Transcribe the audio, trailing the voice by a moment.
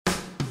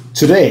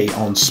Today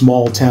on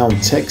Small Town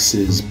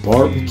Texas,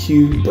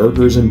 barbecue,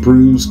 burgers and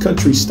brews,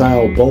 country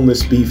style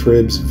boneless beef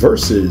ribs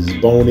versus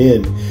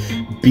bone-in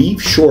beef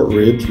short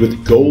ribs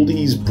with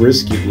Goldee'd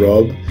brisket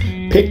rub.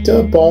 Picked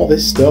up all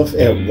this stuff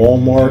at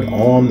Walmart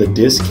on the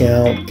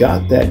discount,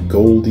 got that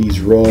Goldee'd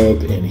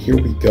rub, and here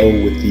we go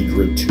with the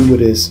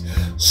gratuitous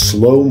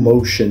slow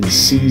motion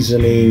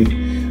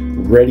seasoning.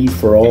 Ready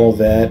for all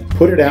that.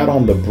 Put it out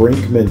on the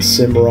Brinkmann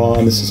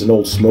Cimarron. This is an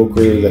old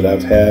smoker that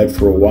I've had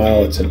for a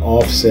while. It's an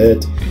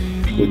offset,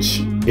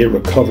 which it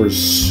recovers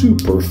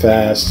super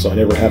fast, so I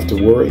never have to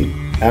worry.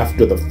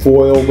 After the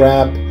foil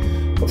wrap,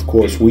 of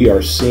course, we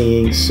are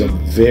seeing some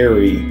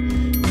very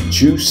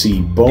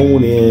juicy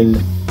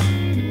bone-in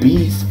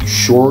beef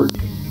short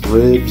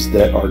ribs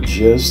that are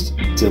just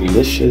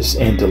delicious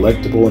and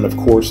delectable. And of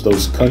course,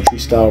 those country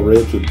style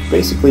ribs with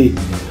basically,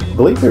 I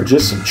believe they're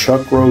just some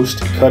chuck roast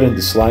cut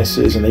into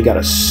slices, and they got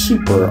a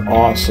super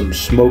awesome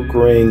smoke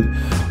ring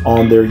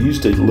on there.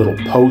 Used a little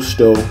post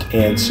oak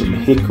and some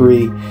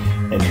hickory.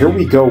 And here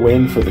we go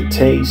in for the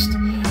taste.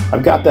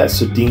 I've got that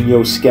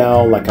Cedinho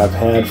scowl like I've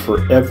had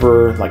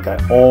forever, like I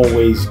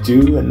always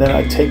do. And then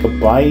I take a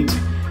bite,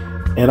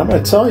 and I'm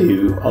going to tell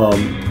you,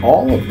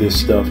 all of this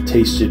stuff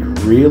tasted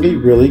really,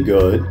 really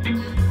good.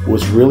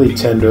 Was really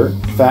tender.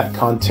 Fat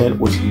content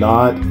was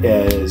not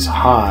as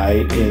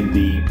high in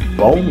the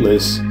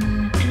boneless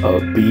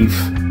beef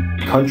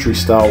country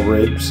style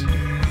ribs,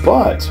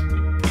 but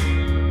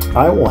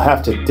I will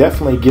have to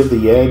definitely give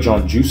the edge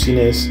on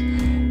juiciness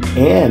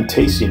and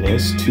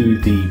tastiness to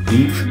the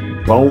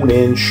beef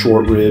bone-in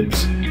short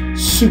ribs.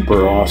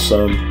 Super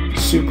awesome,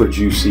 super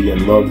juicy,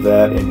 and love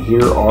that. And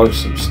here are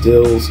some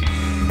stills.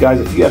 Guys,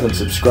 if you haven't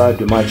subscribed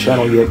to my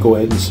channel yet, go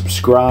ahead and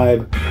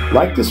subscribe,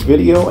 like this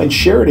video, and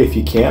share it if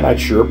you can. I'd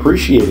sure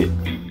appreciate it.